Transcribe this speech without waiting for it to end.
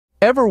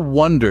Ever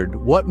wondered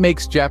what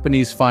makes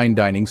Japanese fine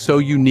dining so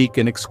unique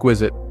and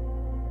exquisite?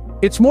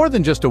 It's more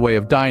than just a way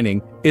of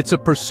dining, it's a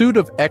pursuit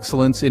of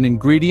excellence in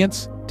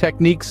ingredients,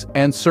 techniques,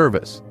 and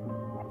service.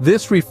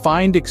 This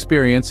refined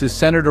experience is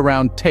centered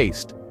around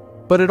taste,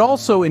 but it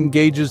also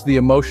engages the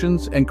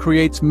emotions and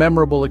creates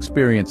memorable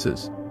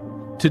experiences.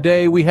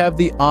 Today we have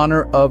the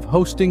honor of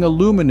hosting a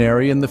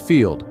luminary in the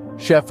field,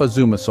 Chef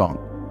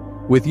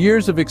Azumasong. With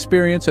years of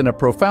experience and a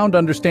profound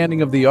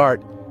understanding of the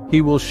art, he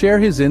will share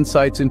his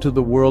insights into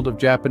the world of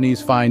Japanese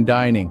fine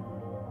dining.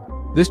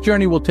 This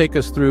journey will take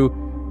us through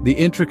the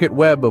intricate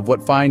web of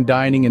what fine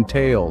dining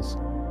entails,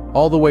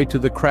 all the way to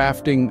the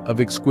crafting of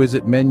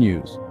exquisite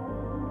menus.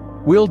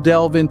 We'll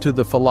delve into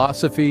the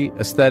philosophy,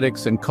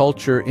 aesthetics, and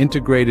culture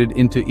integrated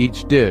into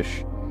each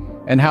dish,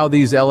 and how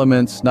these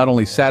elements not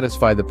only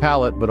satisfy the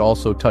palate but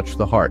also touch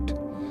the heart.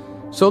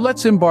 So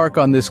let's embark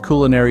on this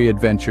culinary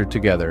adventure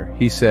together,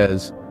 he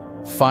says.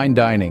 Fine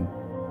dining.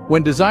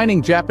 When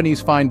designing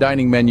Japanese fine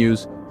dining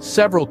menus,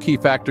 several key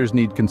factors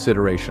need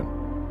consideration.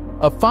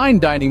 A fine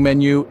dining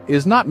menu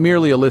is not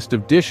merely a list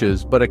of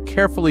dishes, but a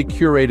carefully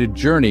curated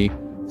journey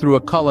through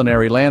a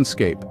culinary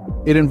landscape.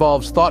 It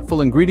involves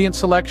thoughtful ingredient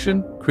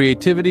selection,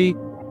 creativity,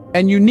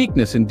 and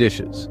uniqueness in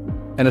dishes,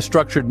 and a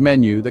structured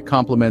menu that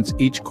complements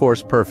each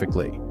course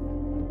perfectly.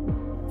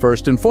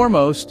 First and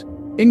foremost,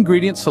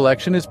 ingredient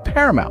selection is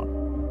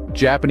paramount.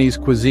 Japanese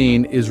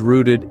cuisine is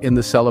rooted in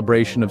the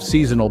celebration of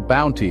seasonal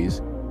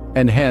bounties,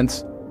 and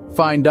hence,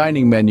 fine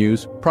dining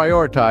menus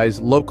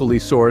prioritize locally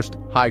sourced,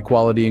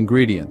 high-quality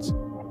ingredients.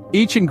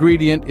 Each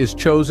ingredient is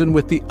chosen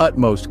with the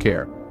utmost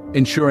care,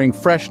 ensuring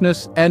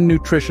freshness and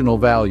nutritional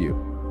value.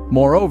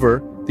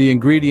 Moreover, the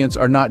ingredients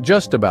are not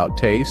just about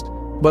taste,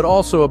 but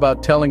also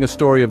about telling a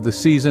story of the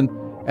season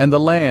and the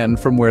land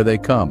from where they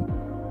come.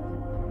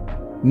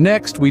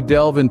 Next, we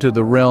delve into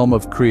the realm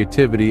of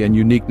creativity and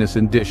uniqueness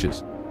in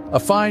dishes.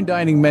 A fine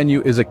dining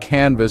menu is a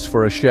canvas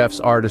for a chef's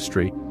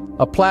artistry,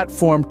 a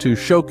platform to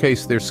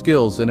showcase their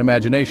skills and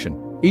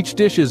imagination. Each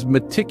dish is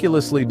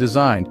meticulously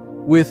designed,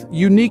 with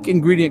unique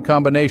ingredient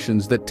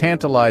combinations that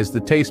tantalize the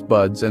taste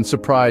buds and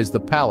surprise the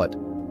palate.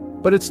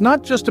 But it's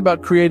not just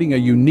about creating a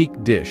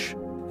unique dish.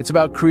 It's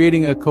about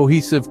creating a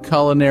cohesive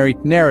culinary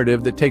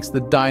narrative that takes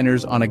the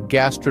diners on a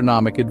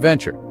gastronomic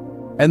adventure.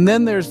 And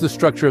then there's the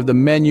structure of the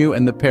menu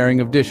and the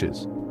pairing of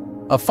dishes.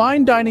 A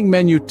fine dining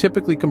menu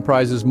typically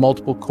comprises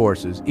multiple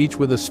courses, each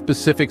with a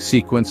specific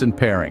sequence and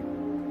pairing.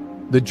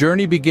 The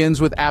journey begins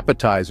with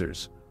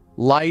appetizers,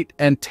 light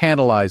and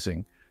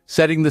tantalizing,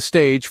 setting the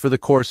stage for the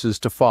courses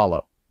to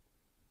follow.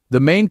 The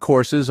main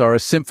courses are a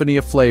symphony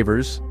of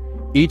flavors,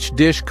 each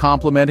dish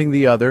complementing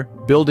the other,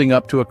 building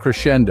up to a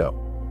crescendo.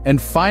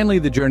 And finally,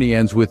 the journey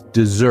ends with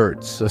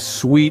desserts, a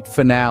sweet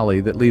finale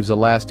that leaves a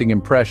lasting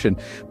impression.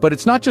 But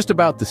it's not just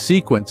about the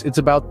sequence, it's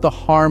about the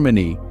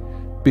harmony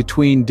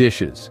between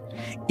dishes.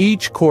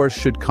 Each course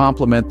should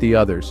complement the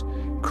others,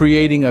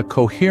 creating a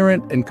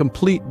coherent and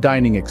complete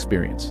dining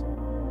experience.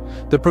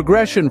 The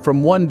progression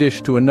from one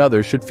dish to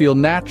another should feel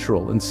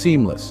natural and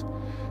seamless,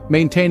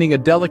 maintaining a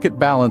delicate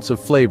balance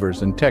of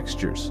flavors and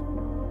textures.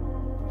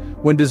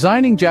 When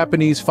designing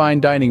Japanese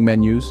fine dining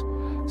menus,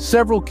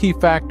 several key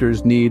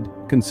factors need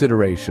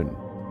consideration.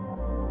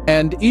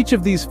 And each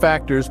of these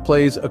factors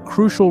plays a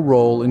crucial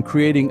role in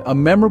creating a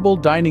memorable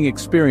dining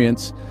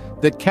experience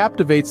that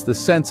captivates the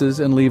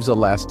senses and leaves a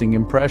lasting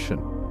impression.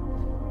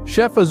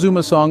 Chef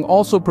Azumasong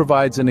also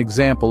provides an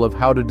example of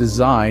how to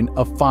design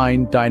a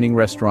fine dining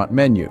restaurant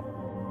menu.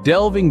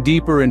 Delving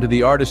deeper into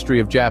the artistry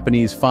of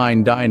Japanese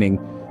fine dining,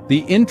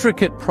 the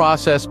intricate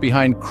process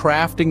behind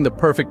crafting the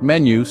perfect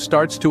menu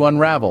starts to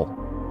unravel.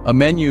 A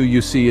menu,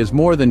 you see, is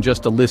more than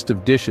just a list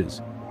of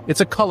dishes. It's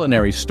a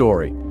culinary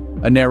story,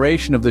 a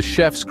narration of the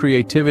chef's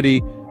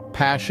creativity,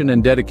 passion,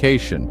 and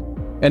dedication.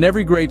 And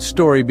every great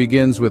story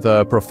begins with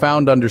a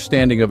profound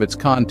understanding of its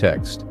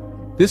context.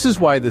 This is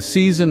why the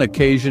season,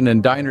 occasion,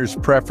 and diners'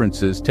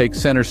 preferences take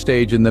center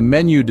stage in the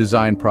menu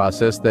design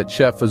process that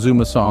Chef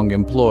Azumasong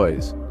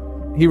employs.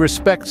 He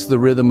respects the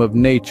rhythm of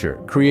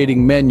nature,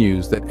 creating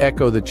menus that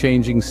echo the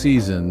changing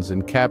seasons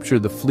and capture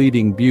the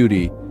fleeting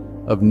beauty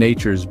of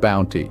nature's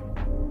bounty.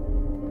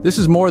 This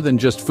is more than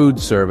just food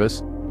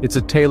service, it's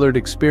a tailored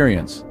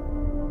experience.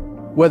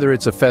 Whether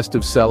it's a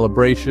festive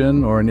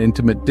celebration or an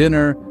intimate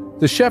dinner,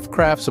 the chef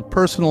crafts a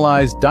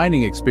personalized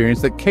dining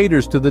experience that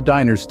caters to the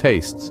diner's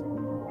tastes.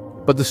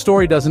 But the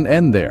story doesn't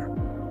end there.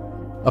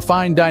 A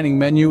fine dining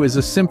menu is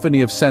a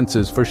symphony of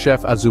senses for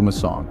Chef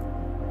Azumasong.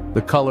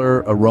 The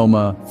color,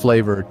 aroma,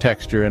 flavor,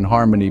 texture, and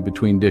harmony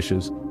between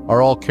dishes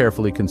are all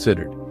carefully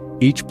considered,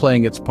 each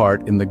playing its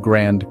part in the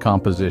grand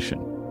composition.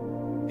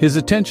 His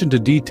attention to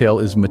detail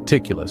is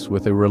meticulous,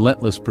 with a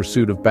relentless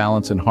pursuit of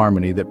balance and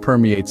harmony that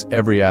permeates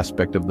every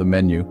aspect of the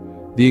menu.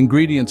 The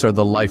ingredients are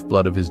the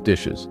lifeblood of his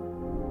dishes.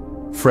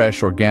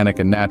 Fresh, organic,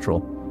 and natural,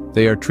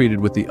 they are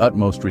treated with the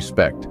utmost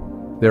respect.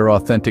 Their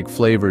authentic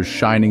flavors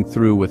shining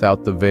through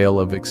without the veil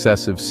of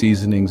excessive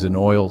seasonings and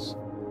oils.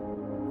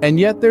 And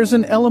yet there's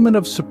an element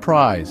of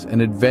surprise,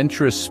 an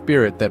adventurous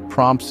spirit that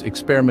prompts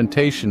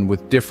experimentation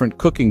with different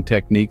cooking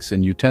techniques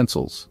and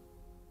utensils.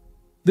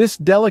 This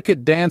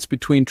delicate dance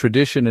between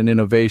tradition and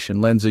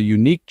innovation lends a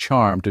unique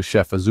charm to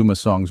Chef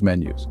Azumasong's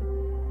menus.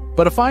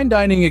 But a fine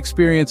dining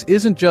experience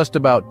isn't just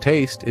about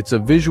taste, it's a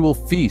visual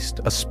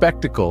feast, a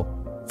spectacle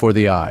for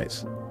the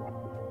eyes.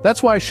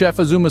 That's why Chef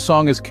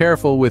Azumasong is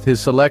careful with his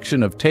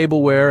selection of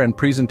tableware and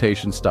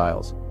presentation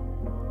styles.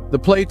 The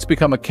plates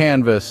become a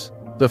canvas,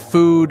 the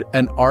food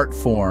an art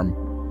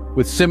form,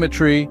 with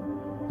symmetry,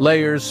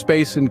 layers,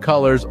 space, and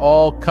colors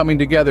all coming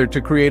together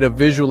to create a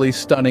visually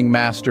stunning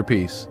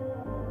masterpiece.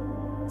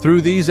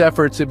 Through these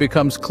efforts, it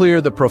becomes clear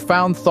the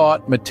profound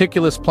thought,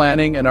 meticulous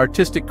planning, and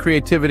artistic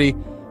creativity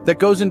that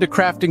goes into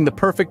crafting the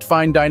perfect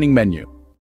fine dining menu.